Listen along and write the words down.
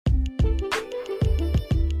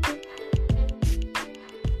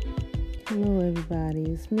Hello, everybody.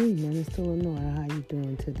 It's me, Minister Lenora. How you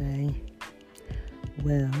doing today?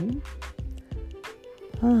 Well,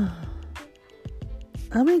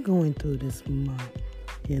 I've been going through this month,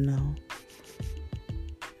 and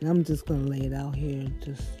I'm just gonna lay it out here,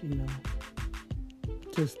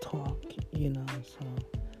 just talk, So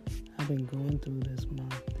I've been going through this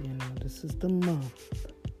month. This is the month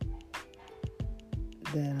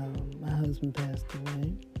that my husband passed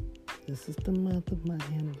away. This is the month of my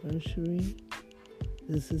anniversary.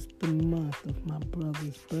 This is the month of my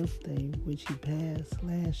brother's birthday, which he passed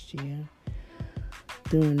last year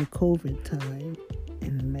during the COVID time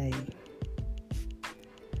in May.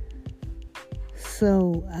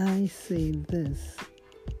 So I say this.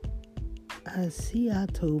 I see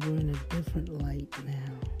October in a different light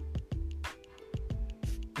now.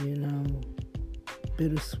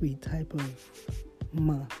 Bittersweet type of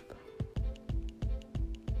month.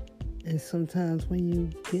 And sometimes when you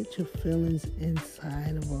get your feelings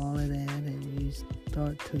inside of all of that and you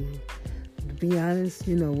start to be honest,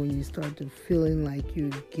 when you start to feeling like you're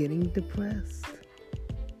getting depressed,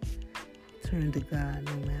 turn to God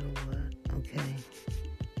no matter what, okay?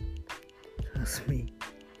 Trust me.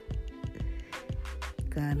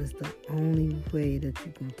 God is the only way that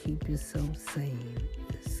you can keep yourself sane,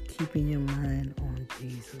 is keeping your mind on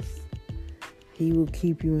Jesus. He will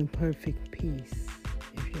keep you in perfect peace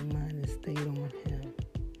if your mind is stayed on Him.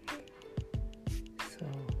 So,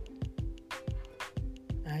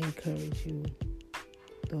 I encourage you,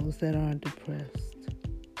 those that are depressed,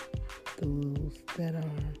 those that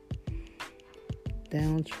are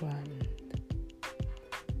downtrodden,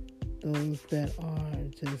 those that are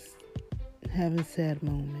just having sad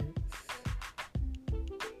moments,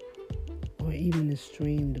 or even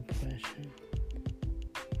extreme depression,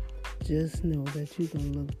 just know that you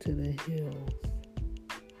can look to the hills,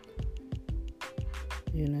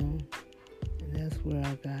 and that's where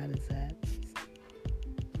our God is at.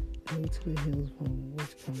 Look to the hills from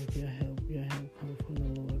which cometh your help. Your help comes from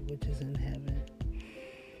the Lord, which is in heaven.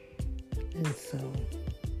 And so,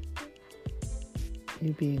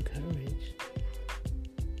 you be encouraged.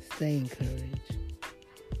 Stay encouraged.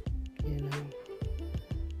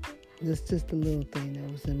 That's just a little thing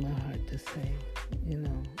that was in my heart to say.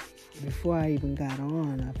 Before I even got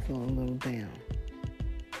on, I felt a little down.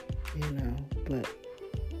 But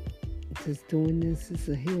just doing this is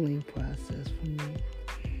a healing process for me.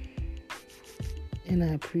 And I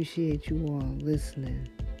appreciate you all listening,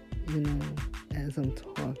 as I'm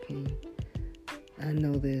talking. I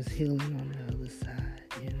know there's healing on the other side,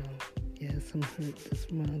 Yes, I'm hurt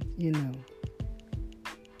this month,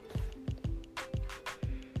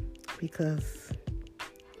 Because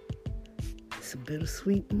it's a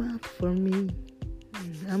bittersweet month for me.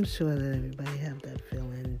 I'm sure that everybody have that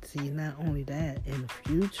feeling. See, not only that, in the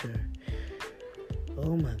future,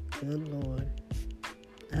 oh my good Lord,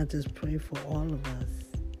 I just pray for all of us,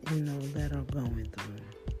 that are going through.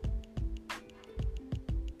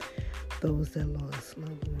 Those that lost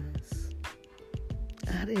loved ones.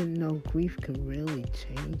 I didn't know grief could really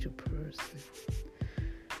change a person.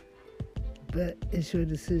 But it's your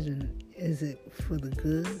decision. Is it for the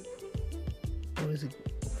good, or is it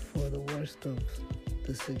for the worst of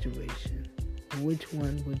the situation? Which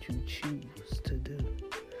one would you choose to do?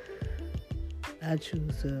 I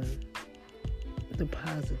choose the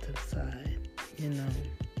positive side,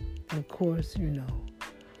 Of course, we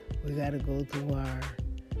got to go through our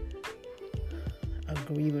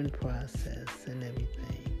grieving process and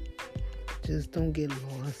everything. Just don't get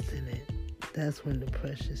lost in it. That's when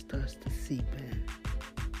depression starts to seep in.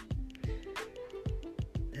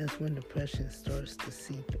 That's when depression starts to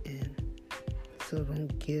seep in. So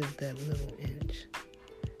don't give that little inch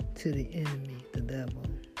to the enemy, the devil,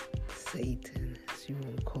 Satan, as you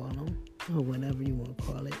want to call him, or whatever you want to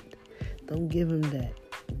call it. Don't give him that.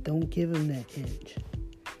 Don't give him that inch.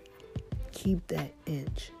 Keep that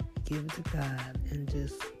inch. Give it to God and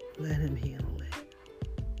just let Him handle it.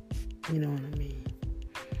 You know what I mean?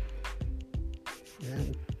 And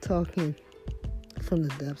I'm talking from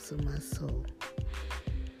the depths of my soul,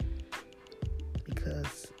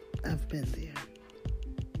 because I've been there.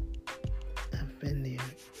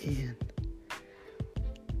 And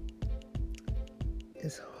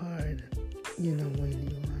it's hard,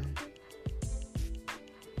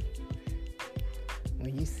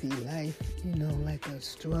 when you see life, like a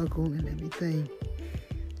struggle and everything.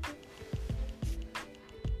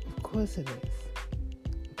 Of course it is.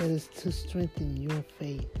 But it's to strengthen your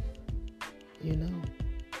faith,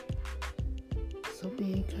 So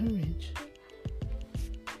be encouraged.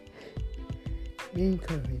 Be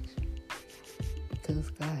encouraged, because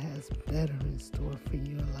God has better in store for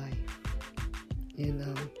your life. you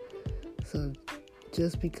know. So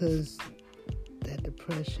just because that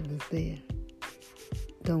depression is there,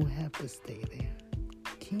 don't have to stay there.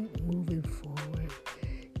 Keep moving forward.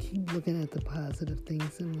 Keep looking at the positive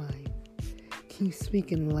things in life. Keep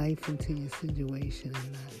speaking life into your situation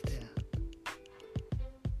and not death.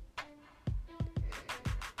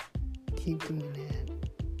 Keep doing that.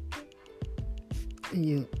 And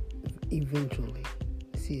you'll eventually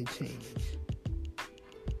see a change.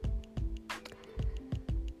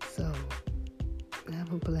 So,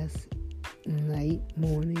 have a blessed night,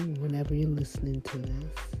 morning, whenever you're listening to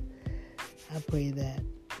this. I pray that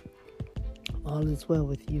all is well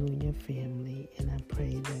with you and your family, and I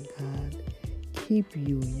pray that God keep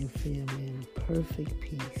you and your family in perfect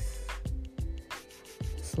peace,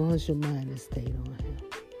 as long as your mind is stayed on Him.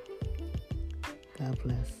 God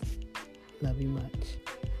bless. Love you much.